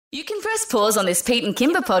You can press pause on this Pete and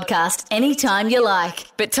Kimber podcast anytime you like.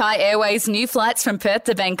 But Thai Airways' new flights from Perth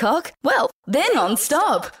to Bangkok, well, they're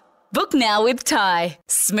non-stop. Book now with Thai.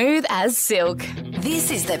 Smooth as silk.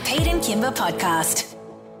 This is the Pete and Kimber podcast.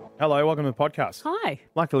 Hello, welcome to the podcast. Hi.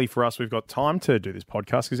 Luckily for us, we've got time to do this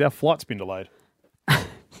podcast because our flight's been delayed.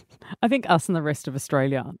 I think us and the rest of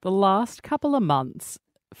Australia, the last couple of months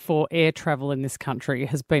for air travel in this country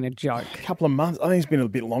has been a joke. A couple of months. I think it's been a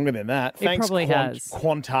bit longer than that. It probably has.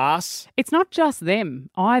 Qantas. It's not just them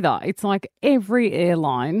either. It's like every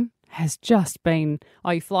airline has just been,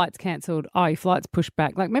 oh, your flight's cancelled, oh, your flight's pushed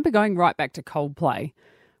back. Like, remember going right back to Coldplay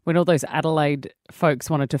when all those Adelaide folks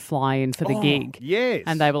wanted to fly in for the gig? Yes.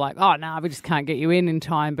 And they were like, oh, no, we just can't get you in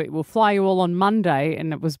time, but we'll fly you all on Monday.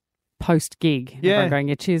 And it was post-gig. Yeah. Everyone going,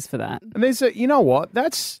 yeah, cheers for that. And there's you know what?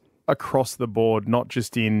 That's across the board, not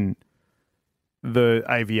just in the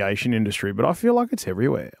aviation industry, but I feel like it's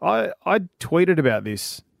everywhere. I tweeted about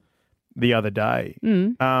this the other day.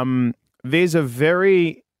 There's a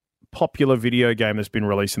very popular video game that's been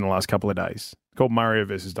released in the last couple of days called Mario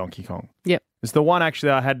vs. Donkey Kong. Yep. It's the one,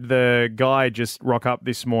 actually, I had the guy just rock up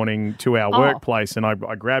this morning to our workplace and I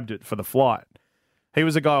grabbed it for the flight. He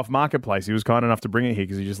was a guy off Marketplace. He was kind enough to bring it here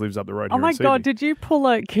because he just lives up the road here Oh, my in Sydney. God. Did you pull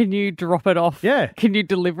it? Can you drop it off? Yeah. Can you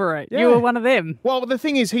deliver it? Yeah. You were one of them. Well, the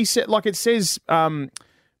thing is, he said, like, it says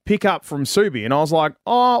pick up from Subi. And I was like,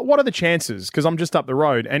 oh, what are the chances? Because I'm just up the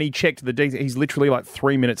road. And he checked the details. He's literally like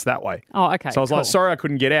 3 minutes that way. Oh, okay. So I was like, cool. sorry, I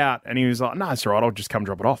couldn't get out. And he was like, no, it's all right. I'll just come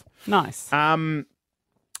drop it off. Nice.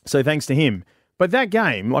 So thanks to him. But that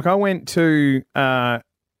game, like, I went to a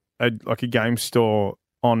game store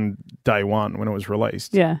on day one when it was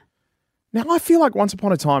released. Yeah. Now, I feel like once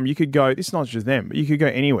upon a time you could go, this is not just them, but you could go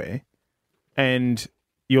anywhere and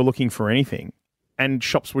you're looking for anything and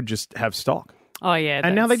shops would just have stock. Oh, yeah.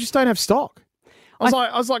 And now they just don't have stock. I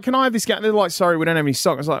was like, can I have this game? They're like, sorry, we don't have any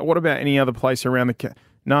stock. I was like, what about any other place around the...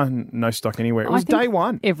 No stock anywhere. It was day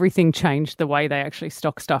one. Everything changed the way they actually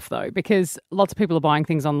stock stuff, though, because lots of people are buying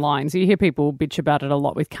things online. So you hear people bitch about it a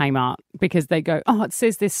lot with Kmart because they go, oh, it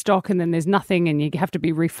says there's stock and then there's nothing and you have to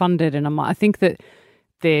be refunded. And I think that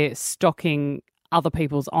they're stocking other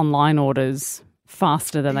people's online orders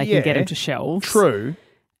faster than they can get them to shelves. True.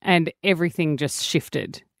 And everything just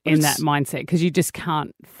shifted in that mindset because you just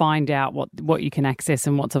can't find out what you can access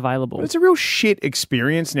and what's available. But it's a real shit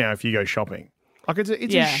experience now if you go shopping. Like, it's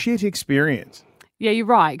a shit experience. Yeah, you're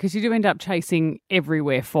right, because you do end up chasing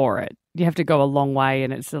everywhere for it. You have to go a long way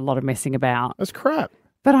and it's a lot of messing about. That's crap.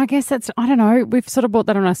 But I guess that's, I don't know, we've sort of bought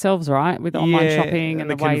that on ourselves, right? With online shopping and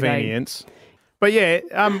the way convenience. But yeah,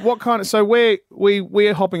 what kind of... So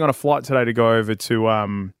we're hopping on a flight today to go over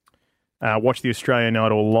to watch the Australian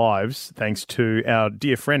Idol lives, thanks to our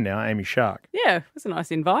dear friend now, Amy Shark. Yeah, it was a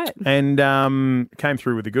nice invite. And came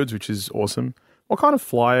through with the goods, which is awesome. What kind of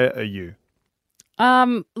flyer are you?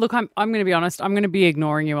 Look, I'm going to be honest. I'm going to be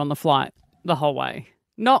ignoring you on the flight the whole way.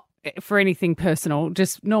 Not for anything personal.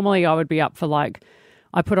 Just normally I would be up for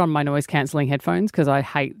I put on my noise cancelling headphones because I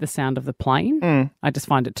hate the sound of the plane. I just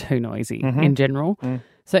find it too noisy in general.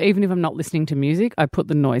 So even if I'm not listening to music, I put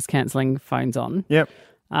the noise cancelling phones on. Yep.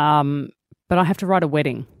 But I have to write a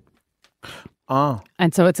wedding. Oh.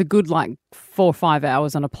 And so it's a good 4 or 5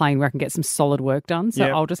 hours on a plane where I can get some solid work done. So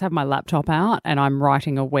Yep. I'll just have my laptop out and I'm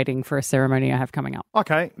writing a wedding for a ceremony I have coming up.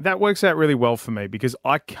 Okay, that works out really well for me because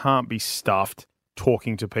I can't be stuffed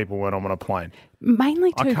talking to people when I'm on a plane.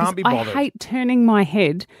 Mainly too, I can't be 'cause bothered. I hate turning my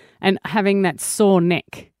head and having that sore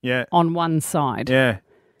neck Yeah. on one side. Yeah.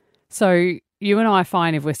 So you and I are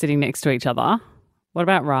fine if we're sitting next to each other. What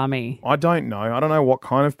about Rami? I don't know. I don't know what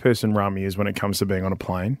kind of person Rami is when it comes to being on a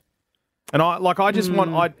plane. And I just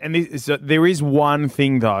want, there is one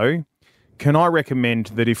thing though. Can I recommend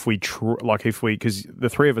that if we, because the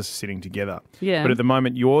three of us are sitting together. Yeah. But at the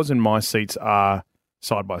moment, yours and my seats are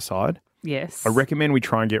side by side. Yes. I recommend we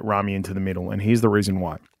try and get Rami into the middle. And here's the reason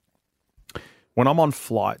why. When I'm on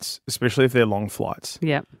flights, especially if they're long flights,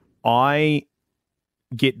 Yep. I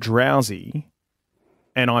get drowsy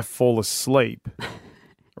and I fall asleep.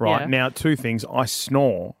 Right. Yeah. Now, two things. I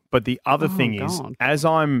snore, but the other thing is God. as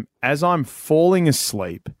I'm falling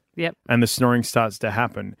asleep Yep. and the snoring starts to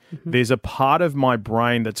happen, there's a part of my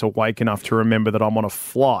brain that's awake enough to remember that I'm on a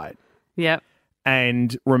flight Yep.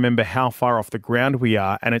 and remember how far off the ground we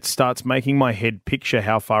are, and it starts making my head picture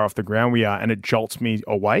how far off the ground we are, and it jolts me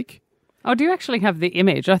awake. Oh, do you actually have the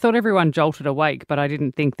image? I thought everyone jolted awake, but I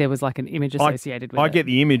didn't think there was an image associated with it. I get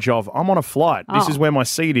the image of I'm on a flight. This is where my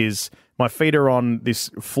seat is. My feet are on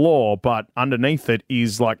this floor, but underneath it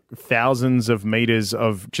is thousands of meters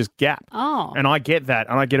of just gap. Oh. And I get that,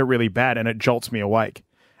 and I get it really bad, and it jolts me awake.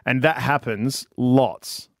 And that happens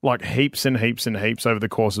lots. like heaps and heaps and heaps over the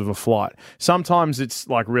course of a flight. Sometimes it's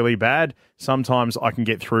like really bad. Sometimes I can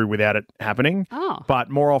get through without it happening. Oh. But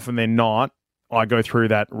more often than not, I go through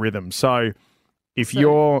that rhythm. So if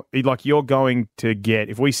you're going to get,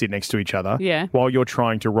 if we sit next to each other Yeah. while you're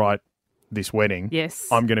trying to write this wedding, Yes.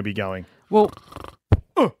 I'm going to be going. Well,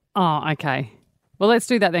 oh, okay. Well, let's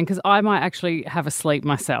do that then, because I might actually have a sleep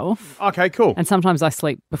myself. Okay, cool. And sometimes I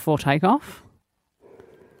sleep before takeoff.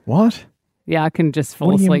 What? Yeah, I can just fall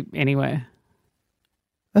What do you- asleep anywhere.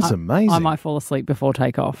 That's amazing. I might fall asleep before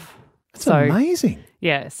takeoff. That's amazing.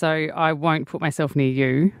 Yeah, so I won't put myself near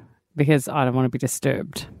you because I don't want to be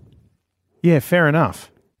disturbed. Yeah, fair enough.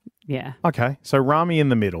 Yeah. Okay, so Rami in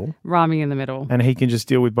the middle, Rami in the middle. and he can just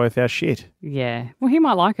deal with both our shit. Yeah. Well, he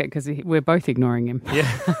might like it because we're both ignoring him. Yeah.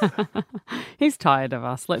 He's tired of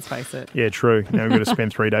us, let's face it. Yeah, true. Now we've got to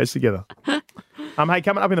spend 3 days together. Hey,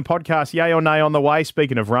 coming up in the podcast, yay or nay on the way.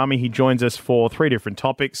 Speaking of Rami, he joins us for 3 different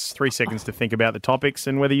topics, 3 seconds to think about the topics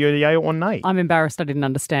and whether you're yay or nay. I'm embarrassed I didn't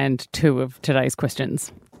understand 2 of today's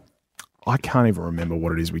questions. I can't even remember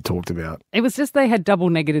what it is we talked about. It was just they had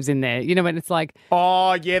double negatives in there. You know, when it's like,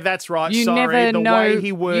 Oh, yeah, that's right. you Sorry, never the know, way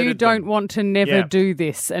he worded you don't them. want to never Yeah. do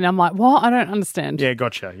this. And I'm like, what? I don't understand. Yeah,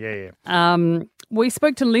 gotcha. Yeah. We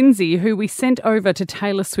spoke to Lindsay, who we sent over to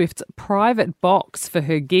Taylor Swift's private box for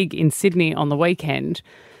her gig in Sydney on the weekend.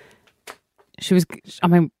 She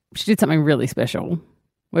did something really special.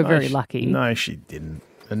 We're very lucky. No, she didn't.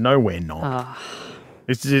 And no, we're not.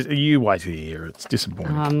 It's just, you wait till you hear it. It's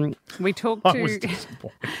disappointing. We talked I was to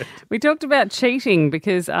disappointed. we talked about cheating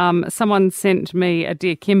because someone sent me a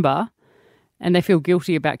Dear Kimber and they feel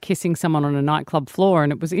guilty about kissing someone on a nightclub floor.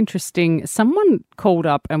 And it was interesting. Someone called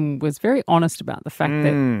up and was very honest about the fact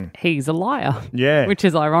that he's a liar. Yeah. Which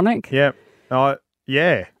is ironic. Yeah.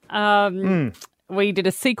 Yeah. We did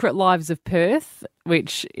a Secret Lives of Perth,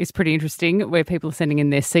 which is pretty interesting, where people are sending in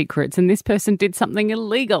their secrets. And this person did something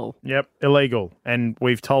illegal. Yep. Illegal. And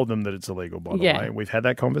we've told them that it's illegal, by the Yeah. way. We've had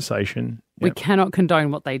that conversation. We Yep. cannot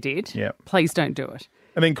condone what they did. Yep. Please don't do it.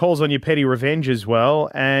 And then calls on your petty revenge as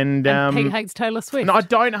well. And, Pete hates Taylor Swift. no, I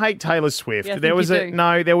don't hate Taylor Swift. Yeah, I think there was you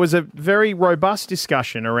do. there was a very robust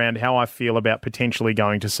discussion around how I feel about potentially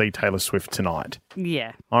going to see Taylor Swift tonight.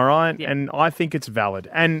 Yeah. All right? Yeah. And I think it's valid.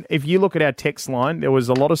 And if you look at our text line, there was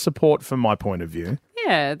a lot of support from my point of view.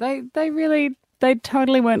 Yeah, they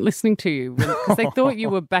totally weren't listening to you because they thought you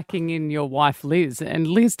were backing in your wife Liz, and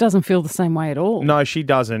Liz doesn't feel the same way at all. No, she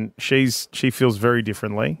doesn't. She feels very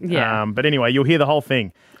differently. Yeah. But anyway, you'll hear the whole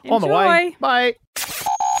thing on the way. Enjoy. Bye.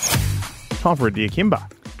 Time for a Dear Kimber.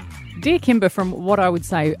 Dear Kimber, from what I would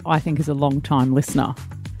say, I think is a long-time listener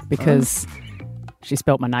because she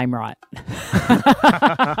spelt my name right.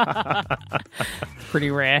 Pretty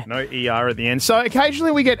rare. No ER at the end. So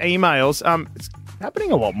occasionally we get emails. It's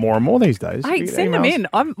happening a lot more and more these days. We Hey, get send them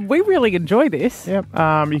emails. in. We really enjoy this. Yep.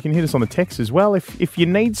 You can hit us on the text as well. If you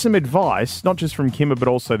need some advice, not just from Kimber, but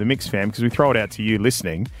also the Mix fam, because we throw it out to you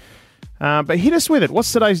listening. But hit us with it.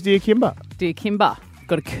 What's today's Dear Kimber? Dear Kimber,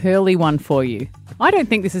 got a curly one for you. I don't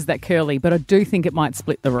think this is that curly, but I do think it might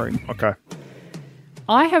split the room. Okay.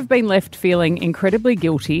 I have been left feeling incredibly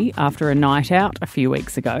guilty after a night out a few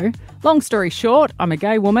weeks ago. Long story short, I'm a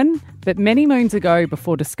gay woman, but many moons ago,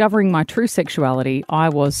 before discovering my true sexuality, I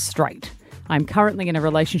was straight. I'm currently in a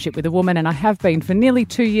relationship with a woman and I have been for nearly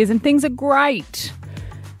 2 years and things are great.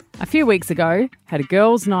 A few weeks ago, had a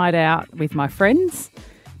girls' night out with my friends.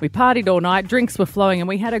 We partied all night, drinks were flowing and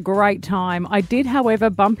we had a great time. I did, however,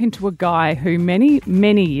 bump into a guy who many,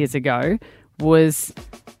 many years ago was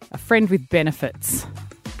a friend with benefits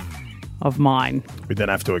of mine. We don't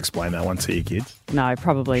have to explain that one to your kids. No,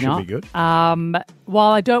 probably Should not. be good.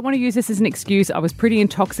 While I don't want to use this as an excuse, I was pretty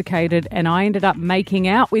intoxicated and I ended up making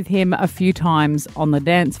out with him a few times on the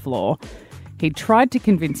dance floor. He tried to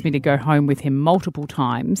convince me to go home with him multiple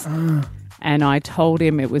times and I told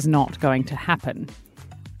him it was not going to happen.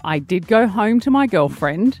 I did go home to my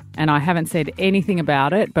girlfriend and I haven't said anything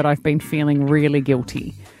about it, but I've been feeling really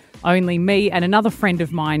guilty. Only me and another friend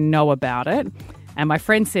of mine know about it. And my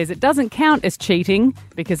friend says it doesn't count as cheating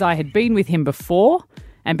because I had been with him before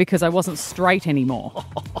and because I wasn't straight anymore.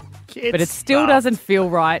 But it still doesn't feel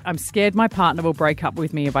right. I'm scared my partner will break up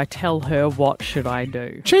with me if I tell her what should I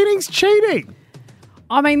do. Cheating's cheating.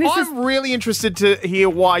 I mean, this is... I'm really interested to hear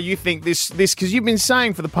why you think this because you've been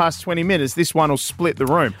saying for the past 20 minutes this one will split the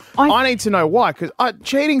room. I need to know why, because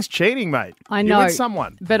cheating's cheating, mate. I know. You're with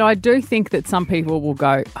someone. But I do think that some people will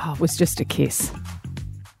go, oh, it was just a kiss.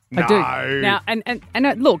 No. I do. Now,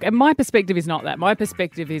 and look, and my perspective is not that. My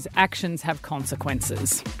perspective is actions have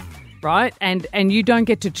consequences, right? And you don't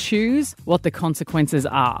get to choose what the consequences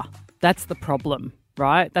are. That's the problem,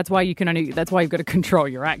 right? That's why you've got to control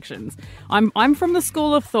your actions. I'm from the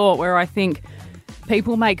school of thought where I think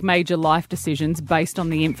people make major life decisions based on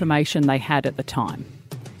the information they had at the time.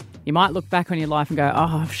 You might look back on your life and go,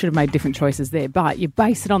 oh, I should have made different choices there. But you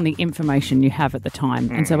base it on the information you have at the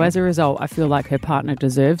time. And so as a result, I feel like her partner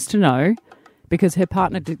deserves to know, because her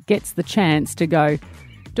partner gets the chance to go,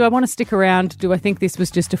 do I want to stick around? Do I think this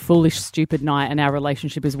was just a foolish, stupid night and our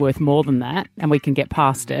relationship is worth more than that and we can get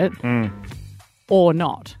past it? Or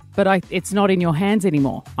not? But it's not in your hands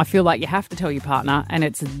anymore. I feel like you have to tell your partner, and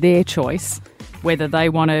it's their choice whether they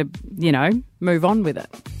want to, move on with it.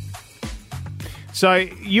 So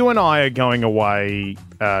you and I are going away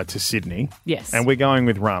to Sydney. Yes. And we're going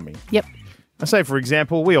with Rami. Yep. I say, for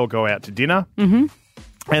example, we all go out to dinner. Mm-hmm.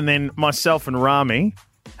 And then myself and Rami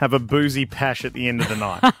have a boozy pash at the end of the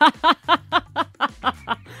night.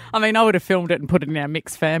 I mean, I would have filmed it and put it in our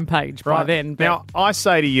Mix fan page by then. But... Now, I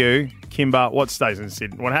say to you, Kimber, what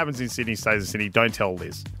happens in Sydney stays in Sydney. Don't tell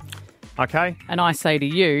Liz. Okay? And I say to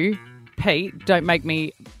you, Pete, don't make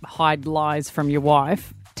me hide lies from your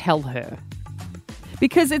wife. Tell her.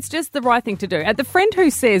 Because it's just the right thing to do. And the friend who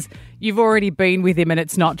says you've already been with him and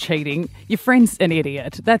it's not cheating, your friend's an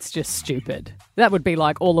idiot. That's just stupid. That would be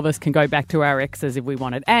like all of us can go back to our exes if we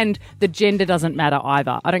wanted. And the gender doesn't matter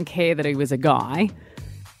either. I don't care that he was a guy.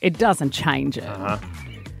 It doesn't change it.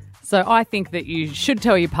 So I think that you should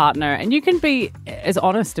tell your partner, and you can be as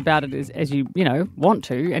honest about it as you want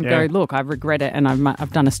to, and go, look, I regret it and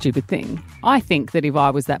I've done a stupid thing. I think that if I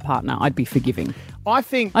was that partner, I'd be forgiving. I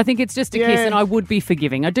think it's just a kiss, and I would be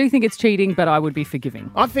forgiving. I do think it's cheating, but I would be forgiving.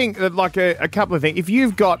 I think that, like, a couple of things. If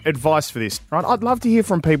you've got advice for this, right, I'd love to hear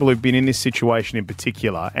from people who've been in this situation in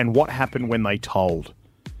particular and what happened when they told.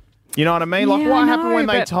 You know what I mean? Like, what happened when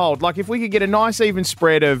they told? Like, if we could get a nice even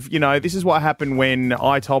spread of, this is what happened when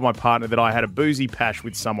I told my partner that I had a boozy pash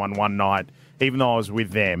with someone one night, even though I was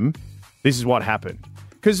with them. This is what happened.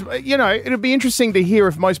 Because, it'd be interesting to hear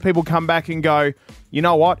if most people come back and go, you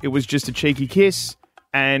know what? It was just a cheeky kiss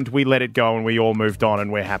and we let it go and we all moved on and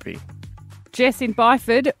we're happy. Jess in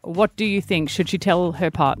Byford, what do you think? Should she tell her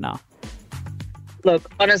partner?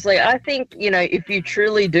 Look, honestly, I think, if you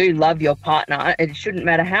truly do love your partner, it shouldn't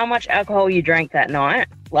matter how much alcohol you drank that night.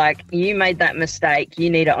 Like, you made that mistake.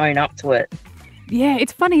 You need to own up to it. Yeah,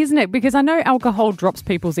 it's funny, isn't it? Because I know alcohol drops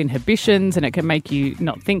people's inhibitions and it can make you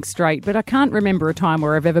not think straight, but I can't remember a time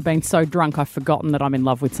where I've ever been so drunk I've forgotten that I'm in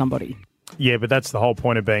love with somebody. Yeah, but that's the whole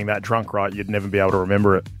point of being that drunk, right? You'd never be able to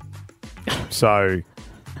remember it. So...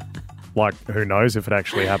 like, who knows if it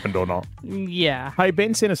actually happened or not. Yeah. Hey,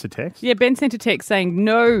 Ben sent us a text. Yeah, Ben sent a text saying,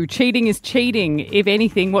 no, cheating is cheating. If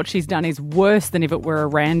anything, what she's done is worse than if it were a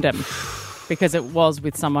random, because it was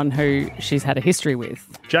with someone who she's had a history with.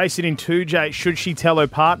 Jason in 2J, should she tell her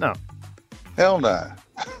partner? Hell no.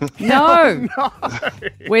 No.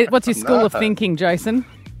 What's your school of thinking, Jason?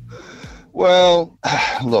 Well,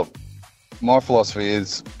 look, my philosophy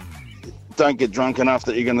is don't get drunk enough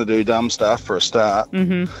that you're going to do dumb stuff for a start.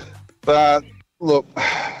 Mm-hmm. But, look,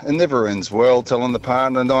 it never ends well telling the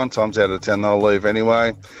partner. 9 times out of 10, they'll leave anyway.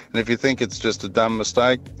 And if you think it's just a dumb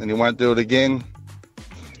mistake and you won't do it again,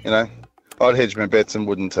 I'd hedge my bets and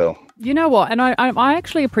wouldn't tell. You know what? And I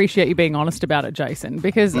actually appreciate you being honest about it, Jason,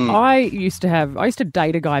 because I used to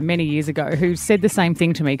date a guy many years ago who said the same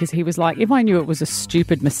thing to me, because he was like, if I knew it was a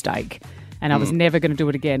stupid mistake and I was never going to do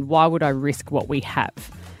it again, why would I risk what we have?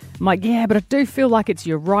 I'm like, yeah, but I do feel like it's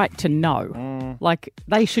your right to know. Like,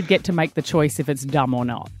 they should get to make the choice if it's dumb or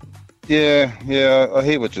not. Yeah, I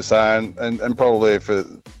hear what you're saying. And probably if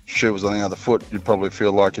the shoe was on the other foot, you'd probably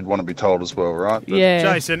feel like you'd want to be told as well, right? But yeah.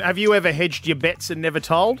 Jason, have you ever hedged your bets and never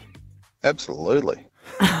told? Absolutely.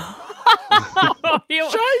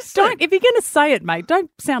 Jason! If you're going to say it, mate, don't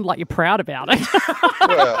sound like you're proud about it.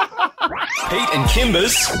 Pete and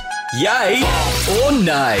Kimber's yay or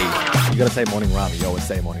nay. You got to say morning Rami. You always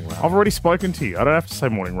say morning Rami. I've already spoken to you. I don't have to say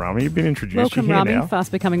morning Rami. You've been introduced. Welcome, You're here Rami. now.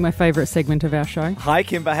 Fast becoming my favourite segment of our show. Hi,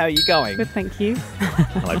 Kimber. How are you going? Good, thank you.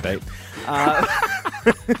 Hello, Pete.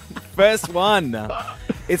 First one.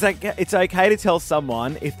 It's okay to tell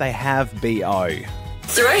someone if they have BO.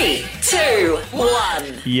 3, 2, 1.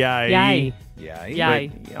 Yay.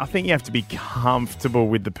 Yay. But I think you have to be comfortable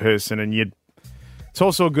with the person, and it's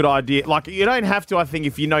also a good idea. Like, you don't have to, I think,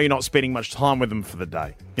 if you know you're not spending much time with them for the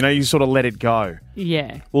day. You sort of let it go.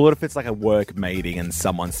 Yeah. Well, what if it's like a work meeting and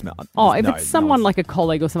someone smells? If it's someone like a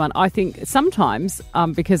colleague or someone, I think sometimes,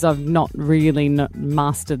 because I've not really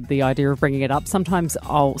mastered the idea of bringing it up, sometimes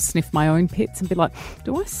I'll sniff my own pits and be like,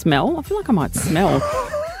 do I smell? I feel like I might smell.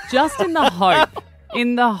 Just in the hope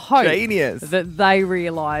Genius. that they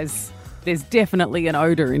realise there's definitely an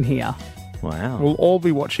odour in here. Wow. We'll all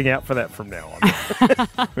be watching out for that from now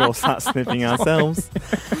on. We all start sniffing ourselves.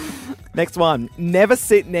 Next one. Never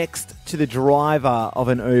sit next to the driver of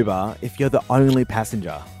an Uber if you're the only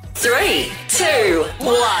passenger. 3, 2,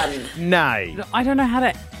 1. Nay. I don't know how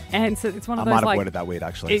to answer. It's one I of might those have like worded that weird,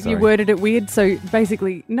 actually. you Sorry. worded it weird. So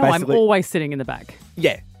basically, no, Basically- I'm always sitting in the back.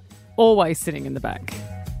 Yeah. Always sitting in the back.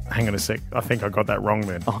 Hang on a sec. I think I got that wrong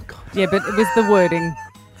then. Oh, God. Yeah, but it was the wording.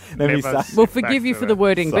 Let me Never start. sit We'll back forgive you to for that. the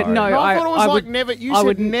wording, but Sorry. no, No, I thought it was I like would never. You I said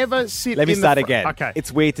would never sit. Let me in start the again. Okay.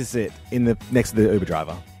 It's weird to sit next to the Uber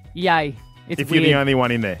driver. Yay! It's if weird. you're the only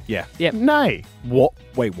one in there. Yeah. Yep. Nay. What?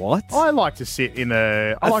 Wait, what? I like to sit in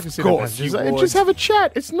the. I Of like to sit in course the you passengers and would. just have a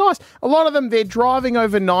chat. It's nice. A lot of them they're driving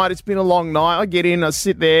overnight. It's been a long night. I get in. I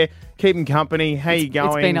sit there, keep them company. How you going?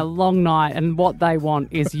 It's been a long night, and what they want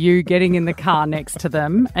is you getting in the car next to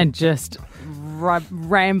them and just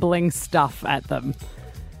rambling stuff at them.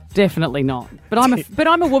 Definitely not. But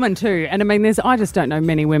I'm a woman too, and I mean, I just don't know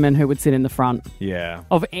many women who would sit in the front Yeah.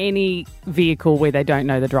 of any vehicle where they don't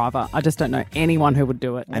know the driver. I just don't know anyone who would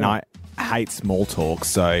do it. And I hate small talk,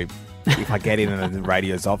 so if I get in and the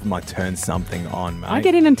radio's off, I might turn something on, mate. I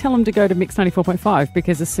get in and tell them to go to Mix 94.5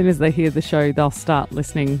 because as soon as they hear the show, they'll start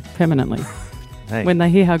listening permanently. Hey, When they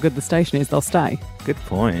hear how good the station is, they'll stay. good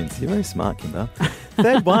point. You're very smart, Kimber.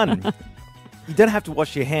 Third one. You don't have to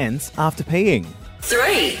wash your hands after peeing.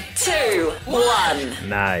 3, 2, 1.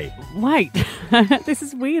 Nay. Wait, this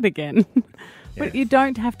is weird again. But you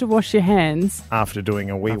don't have to wash your hands. After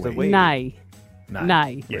doing a wee After wee. wee. Nay. Nay.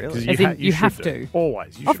 Nay. Yeah, Really? 'cause As in, you should have do. to.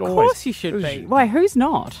 Always. You Of should course always. you should Because be. Wait, who's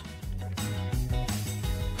not?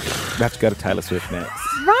 We have to go to Taylor Swift next.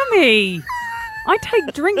 Rummy! I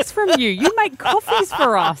take drinks from you. You make coffees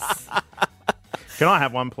for us. Can I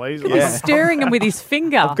have one, please? Yeah. He's stirring them with his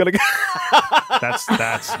finger. Gotta go. That's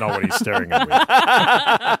not what he's stirring at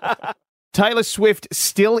with. Taylor Swift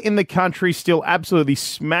still in the country, still absolutely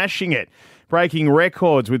smashing it, breaking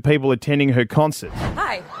records with people attending her concerts.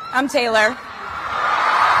 Hi, I'm Taylor.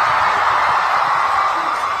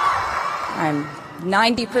 I'm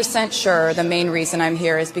 90% sure the main reason I'm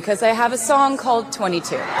here is because I have a song called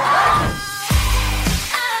 22.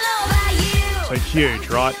 So huge,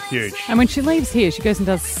 right? Huge. And when she leaves here, she goes and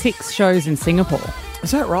does 6 shows in Singapore.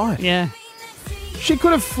 Is that right? Yeah. She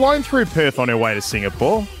could have flown through Perth on her way to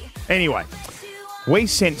Singapore. Anyway, we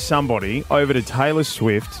sent somebody over to Taylor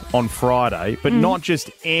Swift on Friday, but not just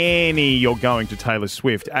any you're going to Taylor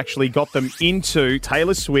Swift. Actually got them into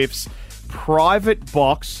Taylor Swift's private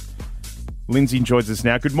box. Lindsay joins us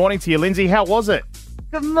now. Good morning to you, Lindsay. How was it?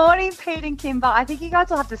 Good morning, Pete and Kimber. I think you guys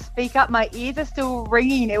will have to speak up. My ears are still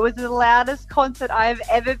ringing. It was the loudest concert I've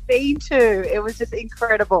ever been to. It was just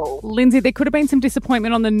incredible. Lindsay, there could have been some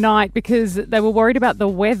disappointment on the night because they were worried about the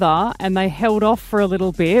weather and they held off for a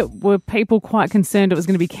little bit. Were people quite concerned it was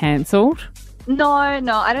going to be cancelled? No, I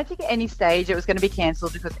don't think at any stage it was going to be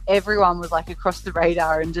cancelled because everyone was like across the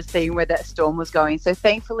radar and just seeing where that storm was going. So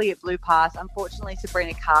thankfully it blew past. Unfortunately,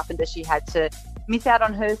 Sabrina Carpenter, she had to miss out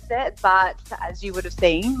on her set, but as you would have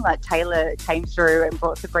seen, like Taylor came through and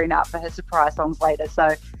brought Sabrina up for her surprise songs later.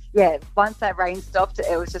 So yeah, once that rain stopped,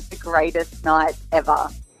 it was just the greatest night ever.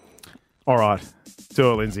 All right.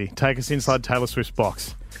 Do it, Lindsay. Take us inside Taylor Swift's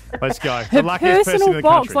box. Let's go. Her The luckiest person in personal the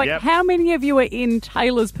box. country. Like, Yep. how many of you are in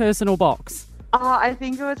Taylor's personal box? I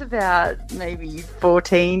think it was about maybe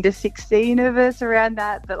 14 to 16 of us around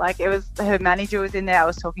that. But like, it was, her manager was in there. I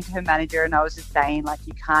was talking to her manager and I was just saying, like,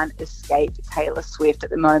 you can't escape Taylor Swift at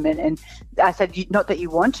the moment. And I said, not that you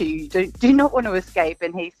want to, you do not want to escape.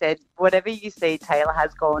 And he said, whatever you see, Taylor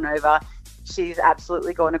has gone over. She's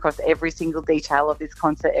absolutely gone across every single detail of this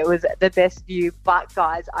concert. It was the best view. But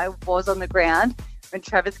guys, I was on the ground when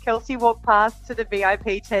Travis Kelce walked past to the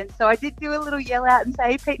VIP tent. So I did do a little yell out and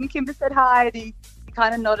say, Pete and Kimber said hi. And he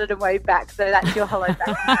kind of nodded and waved back. So that's your hello back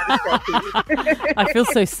to Travis Kelce. I feel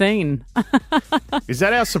so seen. Is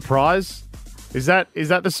that our surprise? Is that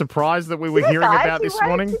the surprise that we were hearing Guys, about he this waved-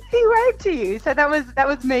 morning? He waved to you. So that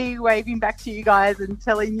was me waving back to you guys and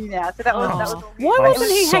telling you now. So that was all Why Oh,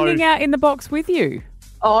 wasn't he so- hanging out in the box with you?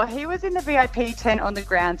 Oh, he was in the VIP tent on the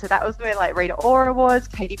ground. So that was where like Rita Ora was,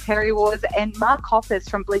 Katy Perry was, and Mark Hoppus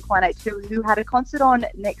from Blink-182, who had a concert on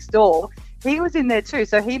next door. He was in there too.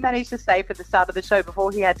 So he managed to stay for the start of the show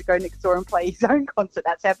before he had to go next door and play his own concert.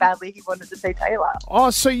 That's how badly he wanted to see Taylor.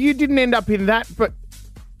 Oh, so you didn't end up in that, but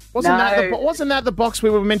wasn't No. that the box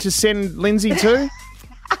we were meant to send Lindsay to?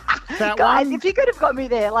 That Guys, one? if you could have got me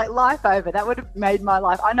there, like life over, that would have made my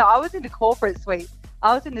life. I know, I was in the corporate suite.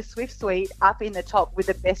 I was in the Swift suite up in the top with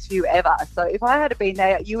the best view ever. So if I had been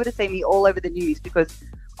there, you would have seen me all over the news because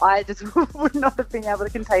I just would not have been able to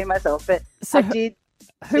contain myself. But So I did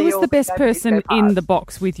Who was the best person in the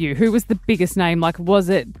box with you? Who was the biggest name? Like, was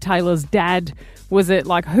it Taylor's dad? Was it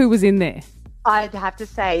like, who was in there? I'd have to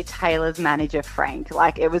say Taylor's manager, Frank.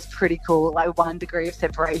 Like, it was pretty cool, like 1 degree of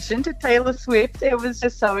separation to Taylor Swift. It was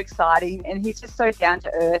just so exciting, and he's just so down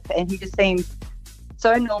to earth, and he just seems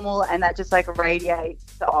so normal, and that just like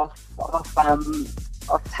radiates off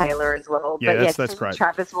Taylor as well. Yeah, but that's great.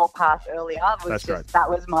 Travis walked past earlier. That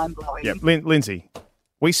was mind blowing. Yeah, Lindsay,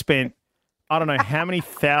 we spent I don't know how many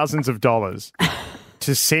thousands of dollars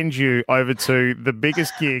to send you over to the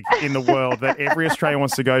biggest gig in the world that every Australian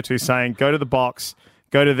wants to go to, saying, go to the box,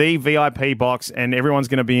 go to the VIP box, and everyone's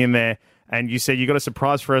going to be in there. And you said you got a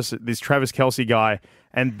surprise for us, this Travis Kelce guy,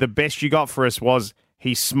 and the best you got for us was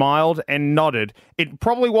he smiled and nodded. It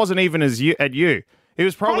probably wasn't even at you. He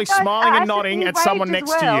was probably smiling and nodding at someone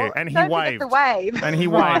next to you, and he waved. And he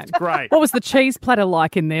waved. Great. What was the cheese platter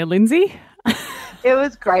like in there, Lindsay? It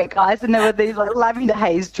was great, guys, and there were these like Lavender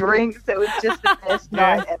Haze drinks. It was just the best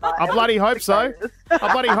night ever. I bloody hope so.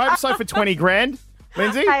 I bloody hope so for 20 grand,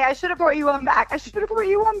 Lindsay. Hey, I should have brought you one back.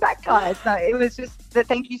 Guys. No, it was just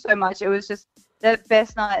thank you so much. It was just the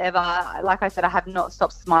best night ever. Like I said, I have not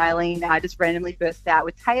stopped smiling. I just randomly burst out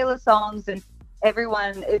with Taylor songs, and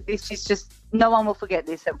everyone. It's just no one will forget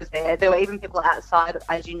this. It was there. There were even people outside,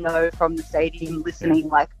 as you know, from the stadium listening.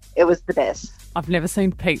 Like, it was the best. I've never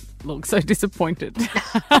seen Pete look so disappointed.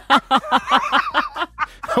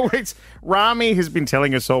 Rami has been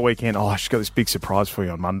telling us all weekend, she's got this big surprise for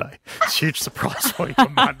you on Monday. It's a huge surprise for you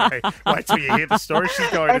on Monday. Wait till you hear the story she's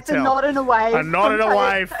going to tell. It's a nod and a wave. A nod and a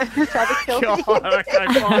wave. God,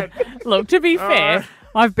 okay, fine. Look, to be fair,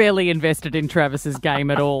 I've barely invested in Travis's game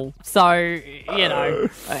at all. So,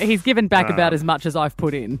 he's given back about as much as I've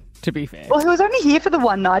put in, to be fair. Well, he was only here for the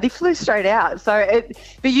one night. He flew straight out. But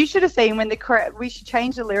you should have seen when we should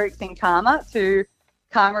change the lyrics in Karma to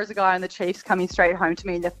Karma is a guy on the Chiefs coming straight home to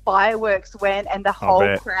me, and the fireworks went and the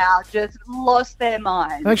whole crowd just lost their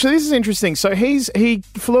mind. Actually, this is interesting. So he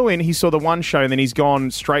flew in, he saw the one show, and then he's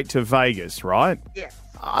gone straight to Vegas, right? Yes.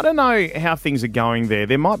 I don't know how things are going there.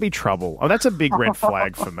 There might be trouble. That's a big red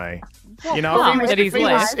flag for me.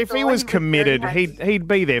 If he was committed, he'd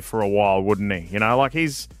be there for a while, wouldn't he?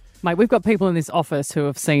 Mate, we've got people in this office who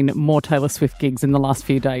have seen more Taylor Swift gigs in the last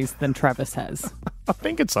few days than Travis has. I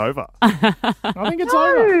think it's over.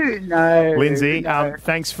 Over. No. Lindsay,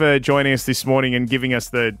 thanks for joining us this morning and giving us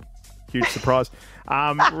the huge surprise.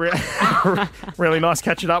 Really nice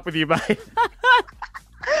catching up with you, mate.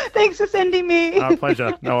 Thanks for sending me.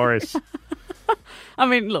 Pleasure. No worries. I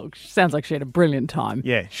mean, look, sounds like she had a brilliant time.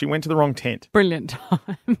 Yeah, she went to the wrong tent. Brilliant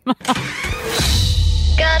time.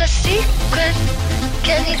 Got a secret,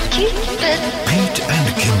 can you keep it? Pete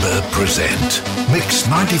and Kimber present Mix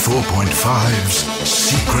 94.5's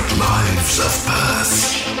Secret Lives of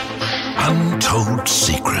Perth. Untold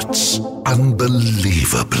secrets,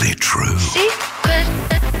 unbelievably true.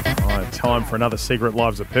 Time for another Secret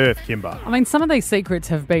Lives of Perth, Kimber. I mean, some of these secrets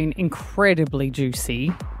have been incredibly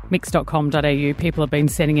juicy. Mix.com.au, people have been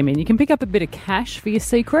sending them in. You can pick up a bit of cash for your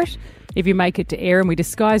secret if you make it to air and we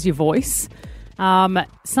disguise your voice.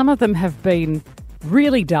 Some of them have been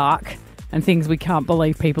really dark and things we can't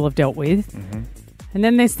believe people have dealt with. Mm-hmm. And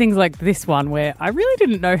then there's things like this one where I really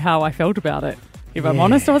didn't know how I felt about it. If I'm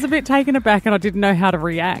honest, I was a bit taken aback and I didn't know how to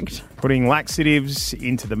react. Putting laxatives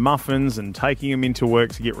into the muffins and taking them into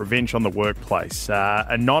work to get revenge on the workplace.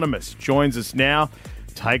 Anonymous joins us now.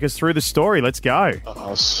 Take us through the story. Let's go.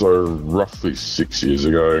 So roughly 6 years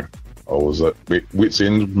ago, I was at wit's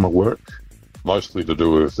end of my work, mostly to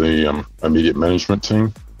do with the immediate management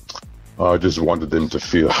team. I just wanted them to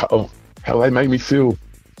feel how they made me feel.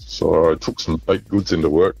 So I took some baked goods into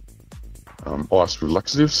work, iced with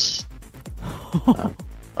laxatives.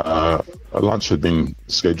 A lunch had been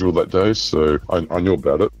scheduled that day, so I knew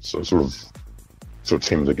about it. So I sort of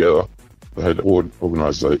teamed together. They had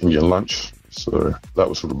organised an Indian lunch, so that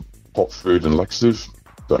was sort of hot food and laxative.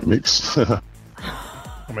 Don't mix. I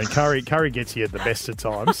mean, curry gets you at the best of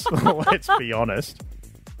times. Let's be honest.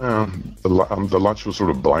 The lunch was sort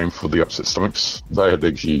of blamed for the upset stomachs. They had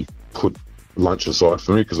actually put lunch aside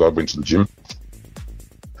for me because I went to the gym,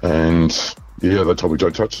 and they told me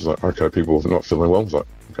don't touch. I was like, okay, people are not feeling well. I was like,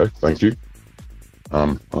 okay, thank you.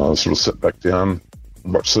 I sort of sat back down,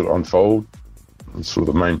 watched it unfold, and sort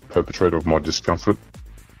of the main perpetrator of my discomfort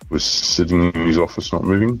was sitting in his office, not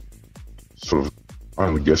moving. Sort of, I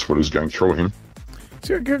only guess what was going through him.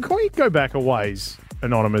 So can we go back a ways,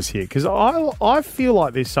 Anonymous, here? Because I feel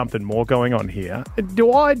like there's something more going on here.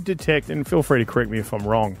 Do I detect, and feel free to correct me if I'm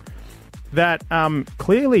wrong, that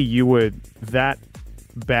clearly you were that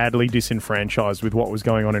badly disenfranchised with what was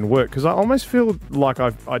going on in work? Because I almost feel like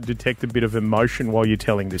I detect a bit of emotion while you're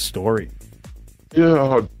telling this story.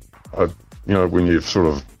 Yeah, I when you've sort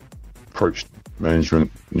of approached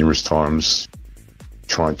management numerous times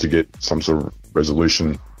trying to get some sort of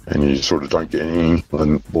resolution and you sort of don't get any,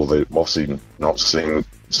 and well, they're obviously not seeing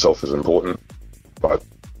self as important, but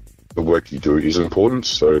the work you do is important,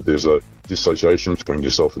 so there's a dissociation between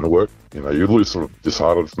yourself and the work. You lose sort of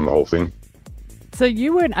disheartened from the whole thing. So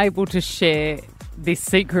you weren't able to share this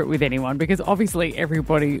secret with anyone because obviously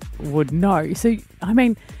everybody would know. So, I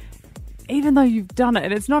mean, even though you've done it,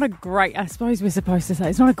 and it's not a great, I suppose we're supposed to say,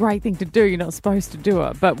 it's not a great thing to do, you're not supposed to do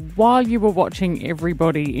it, but while you were watching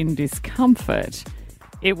everybody in discomfort,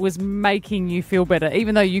 it was making you feel better,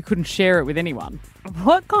 even though you couldn't share it with anyone.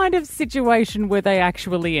 What kind of situation were they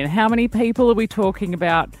actually in? How many people are we talking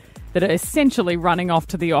about that are essentially running off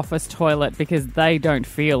to the office toilet because they don't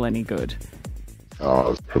feel any good?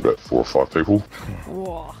 About 4 or 5 people.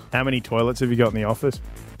 Whoa. How many toilets have you got in the office?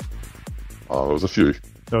 There was a few.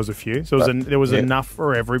 There was a few? So there was enough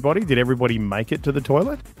for everybody? Did everybody make it to the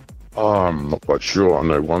toilet? I'm not quite sure. I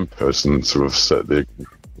know one person sort of sat there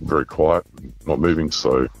very quiet, not moving,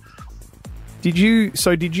 so... Did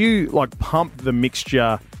you like pump the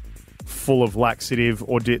mixture full of laxative,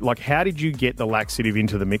 or how did you get the laxative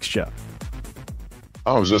into the mixture?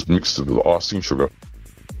 I was just mixed it with icing sugar.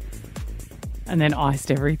 And then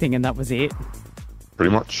iced everything and that was it?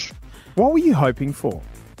 Pretty much. What were you hoping for?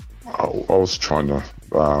 I was trying to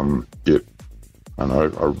get,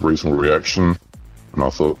 a reasonable reaction, and I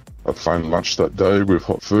thought I'd phone lunch that day with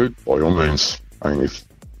hot food, by all means. I mean, if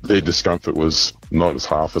their discomfort was not as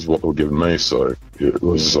half as what they were giving me, so it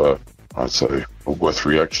was, I'd say, a worth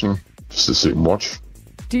reaction, just to sit and watch.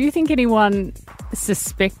 Do you think anyone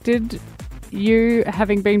suspected you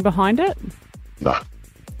having been behind it? Nah,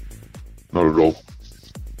 not at all.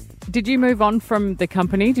 Did you move on from the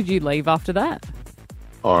company? Did you leave after that?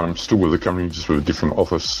 I'm still with the company, just with a different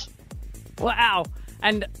office. Wow.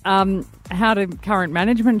 And how did current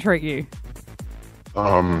management treat you?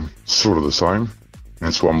 Sort of the same.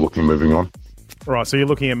 That's why I'm looking moving on. Right, so you're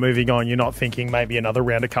looking at moving on. You're not thinking maybe another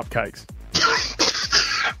round of cupcakes?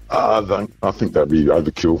 I think that'd be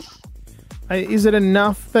overkill. Is it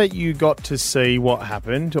enough that you got to see what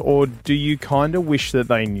happened, or do you kind of wish that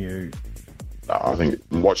they knew? I think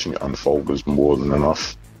watching it unfold is more than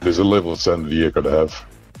enough. There's a level of sanity you've got to have.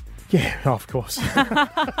 Yeah, of course.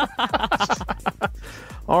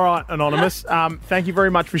 All right, Anonymous. Thank you very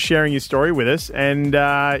much for sharing your story with us. And,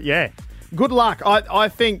 good luck. I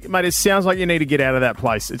think, mate, it sounds like you need to get out of that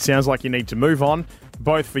place. It sounds like you need to move on,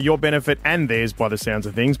 both for your benefit and theirs, by the sounds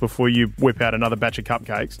of things, before you whip out another batch of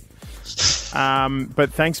cupcakes.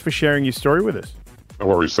 But thanks for sharing your story with us. No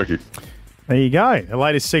worries. Thank you. There you go. The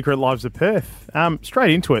latest Secret Lives of Perth.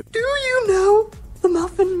 Straight into it. Do you know the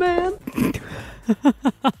Muffin Man?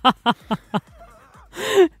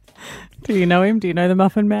 Do you know him? Do you know the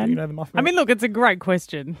Muffin Man? Do you know the Muffin Man? I mean, look, it's a great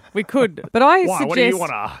question. We could, but I Why? suggest... What do you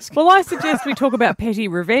want to ask? Well, I suggest we talk about petty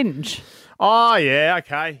revenge. Oh, yeah,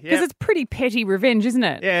 okay. Because it's pretty petty revenge, isn't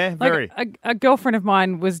it? Yeah, like very. A girlfriend of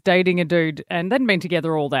mine was dating a dude and they'd been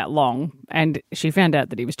together all that long, and she found out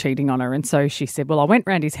that he was cheating on her, and so she said, well, I went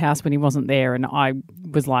round his house when he wasn't there, and I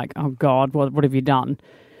was like, oh, God, what have you done?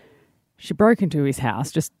 She broke into his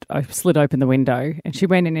house, just slid open the window, and she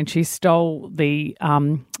went in and she stole the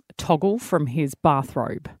toggle from his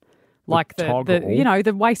bathrobe. Like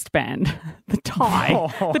the waistband, the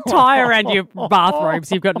tie around your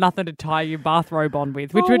bathrobes. You've got nothing to tie your bathrobe on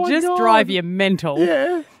with, which would just drive you mental.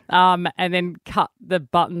 Yeah. And then cut the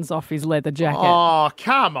buttons off his leather jacket. Oh,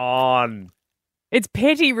 come on. It's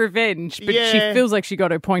petty revenge, but she feels like she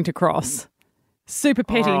got her point across. Super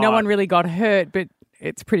petty. All right. No one really got hurt, but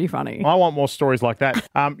it's pretty funny. I want more stories like that.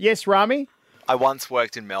 Yes, Rami? I once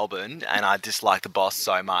worked in Melbourne and I disliked the boss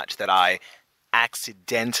so much that I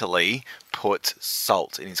accidentally put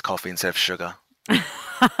salt in his coffee instead of sugar.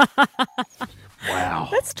 Wow.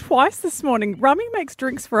 That's twice this morning. Rami makes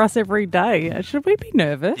drinks for us every day. Should we be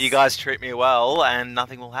nervous? You guys treat me well and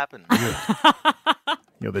nothing will happen.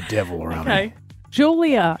 You're the devil, Rami. Okay.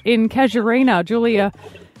 Julia in Casuarina. Julia,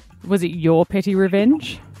 was it your petty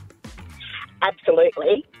revenge?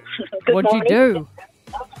 Absolutely. What'd you do?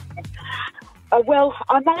 Well,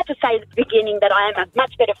 I'm allowed to say at the beginning that I am a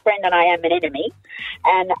much better friend than I am an enemy.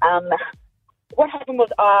 And what happened was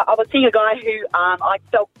I was seeing a guy who I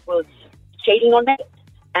felt was cheating on me.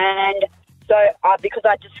 And so because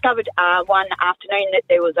I discovered one afternoon that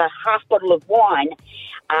there was a half bottle of wine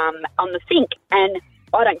on the sink, and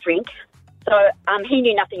I don't drink. So he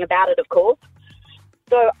knew nothing about it, of course.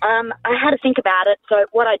 So I had to think about it. So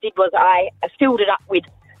what I did was I filled it up with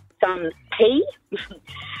some tea,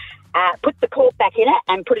 put the cork back in it,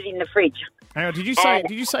 and put it in the fridge. Hang on, did you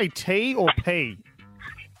say tea or pee?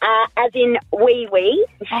 As in wee.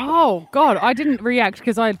 Oh, God, I didn't react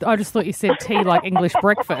because I just thought you said tea like English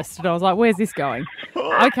breakfast. And I was like, where's this going?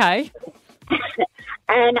 Okay.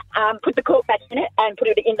 And put the cork back in it and put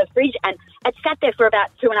it in the fridge. And it sat there for about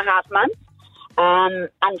 2.5 months,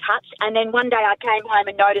 untouched. And then one day I came home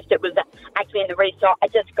and noticed it was actually in the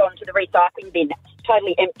I'd just gone to the recycling bin,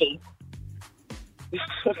 totally empty.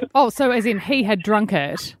 Oh, so as in he had drunk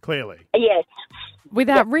it? Clearly. Yes.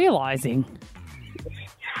 Without realising?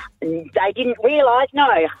 They didn't realise, no.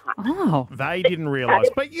 Oh. They didn't realise.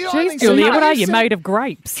 But you Jeez, Julia, what are you, made of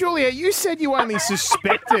grapes? Julia, you said you only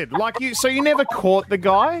suspected. So you never caught the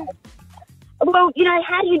guy? Well, you know,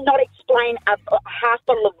 how do you not explain a half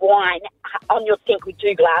bottle of wine on your sink with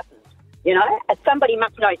 2 glasses? You know, somebody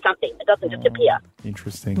must know something. It doesn't just appear.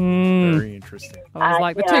 Interesting. Very interesting. I was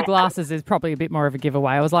like, the 2 glasses is probably a bit more of a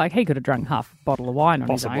giveaway. I was like, he could have drunk half a bottle of wine on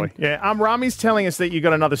his own. Possibly. Yeah. Rami's telling us that you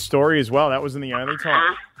got another story as well. That wasn't the only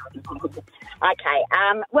time. Okay.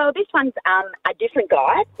 Well, this one's a different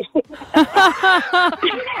guy.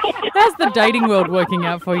 How's the dating world working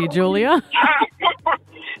out for you, Julia?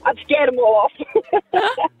 I've scared them all off.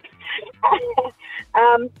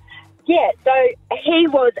 Yeah, so he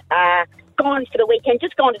was gone for the weekend,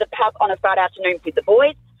 just gone to the pub on a Friday afternoon with the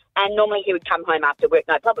boys, and normally he would come home after work,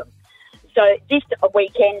 no problem. So this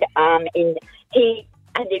weekend, he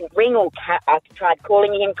didn't ring or I tried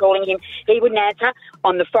calling him. He wouldn't answer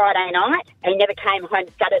on the Friday night. He never came home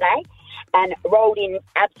Saturday and rolled in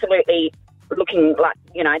absolutely looking like,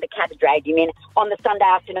 you know, the cat had dragged him in. On the Sunday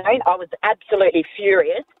afternoon, I was absolutely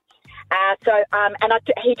furious.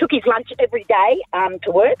 He took his lunch every day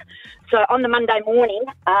to work. So on the Monday morning,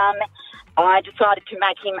 I decided to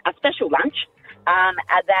make him a special lunch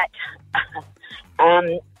that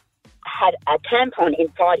had a tampon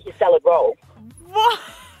inside his salad roll. What?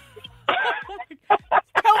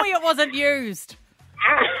 Tell me it wasn't used.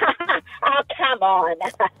 Oh, come on.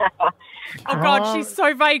 Oh, God, she's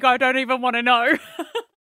so vague, I don't even want to know.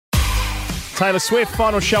 Taylor Swift,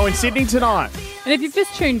 final show in Sydney tonight. And if you've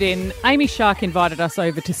just tuned in, Amy Shark invited us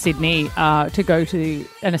over to Sydney to go to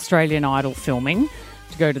an Australian Idol filming,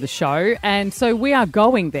 to go to the show. And so we are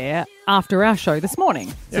going there after our show this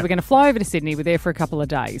morning. So we're going to fly over to Sydney. We're there for a couple of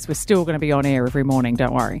days. We're still going to be on air every morning,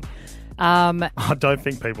 don't worry. I don't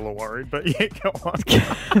think people are worried, but yeah, go on.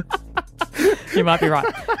 You might be right.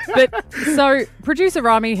 But so producer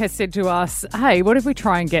Rami has said to us, hey, what if we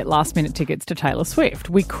try and get last minute tickets to Taylor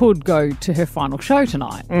Swift? We could go to her final show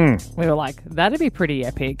tonight. We were like, that'd be pretty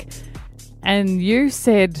epic. And you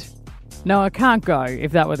said, no, I can't go.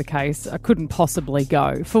 If that were the case, I couldn't possibly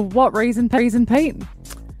go. For what reason, Pete?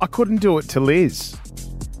 I couldn't do it to Liz.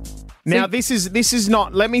 Now, this is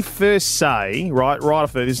not, let me first say, right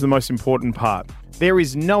off there, this is the most important part. There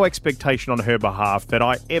is no expectation on her behalf that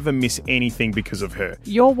I ever miss anything because of her.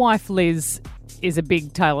 Your wife, Liz, is a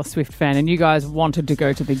big Taylor Swift fan and you guys wanted to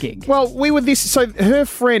go to the gig. Well, so her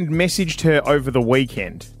friend messaged her over the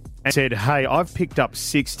weekend and said, hey, I've picked up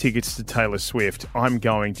 6 tickets to Taylor Swift. I'm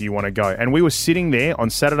going. Do you want to go? And we were sitting there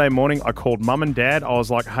on Saturday morning. I called mum and dad. I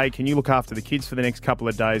was like, hey, can you look after the kids for the next couple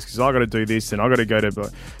of days? Because I got to do this and I got to go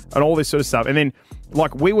to, and all this sort of stuff. And then,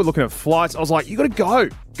 like, we were looking at flights. I was like, you got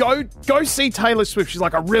to go see Taylor Swift. She's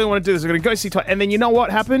like, I really want to do this. I'm going to go see Taylor. And then you know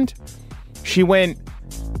what happened? She went,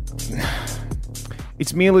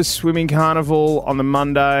 it's Mila's swimming carnival on the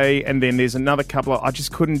Monday, and then there's another couple of... I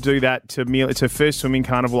just couldn't do that to Mila. It's her first swimming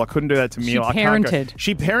carnival. I couldn't do that to Mila. She parented.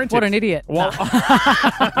 She parented. What an idiot. Well,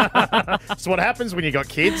 that's what happens when you got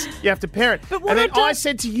kids. You have to parent. But and then I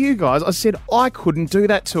said to you guys, I said, I couldn't do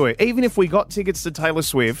that to her. Even if we got tickets to Taylor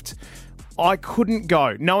Swift, I couldn't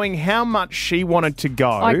go, knowing how much she wanted to go.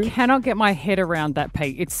 I cannot get my head around that,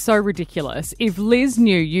 Pete. It's so ridiculous. If Liz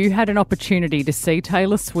knew you had an opportunity to see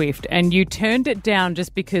Taylor Swift and you turned it down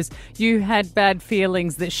just because you had bad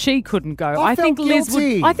feelings that she couldn't go, I think Liz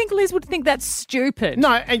would think that's stupid.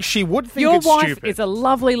 No, and she would think your it's wife stupid. is a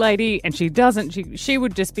lovely lady, and she doesn't. She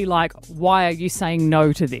would just be like, "Why are you saying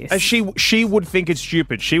no to this?" She would think it's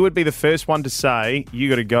stupid. She would be the first one to say, "You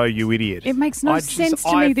got to go, you idiot." It makes no sense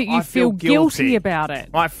to me that you feel guilty about it.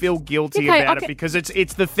 I feel guilty about it because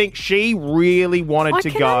it's the thing. She really wanted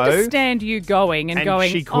to go. I can understand you going and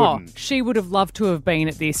going, she couldn't. She would have loved to have been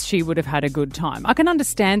at this. She would have had a good time. I can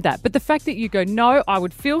understand that. But the fact that you go, no, I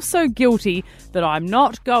would feel so guilty that I'm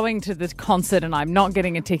not going to the concert and I'm not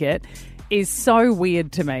getting a ticket is so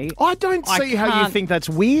weird to me. I don't see how you think that's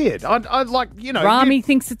weird. I like, you know. Rami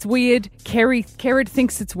thinks it's weird. Kerrod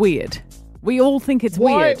thinks it's weird. We all think it's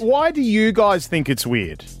weird. Why do you guys think it's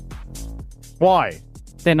weird? Why?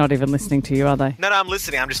 They're not even listening to you, are they? No, I'm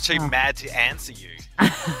listening. I'm just too mad to answer you.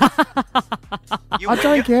 I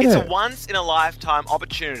don't get it's it. a once-in-a-lifetime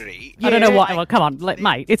opportunity. I don't know why. Well, come on,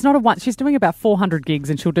 mate. It's not a once. She's doing about 400 gigs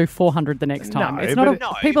and she'll do 400 the next time. No, it's not.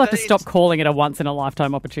 but People have to stop calling it a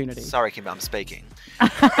once-in-a-lifetime opportunity. Sorry, Kimber, I'm speaking.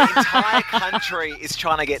 The entire country is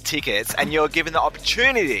trying to get tickets and you're given the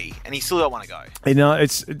opportunity and you still don't want to go. You know,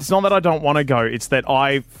 it's not that I don't want to go. It's that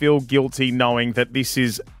I feel guilty knowing that this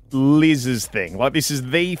is Liz's thing. Like, this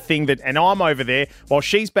is the thing that... And I'm over there while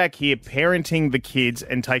she's back here parenting the kids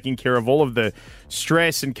and taking care of all of the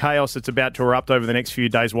stress and chaos that's about to erupt over the next few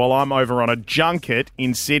days while I'm over on a junket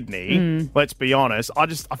in Sydney. Let's be honest. I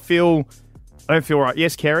don't feel right.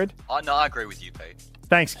 Yes, Kerrod? No, I agree with you, Pete.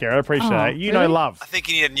 Thanks, Kerrod. I appreciate it. You know love. I think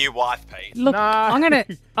you need a new wife, Pete. Look,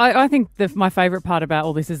 I think my favourite part about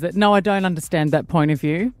all this is that, no, I don't understand that point of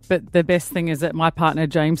view, but the best thing is that my partner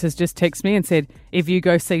James has just texted me and said, if you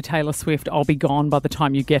go see Taylor Swift, I'll be gone by the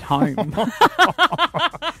time you get home.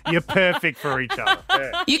 You're perfect for each other.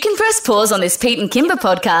 Yeah. You can press pause on this Pete and Kimber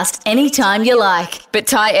podcast anytime you like. But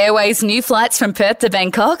Thai Airways' new flights from Perth to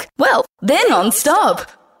Bangkok, well, they're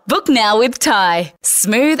non-stop. Book now with Thai.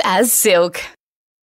 Smooth as silk.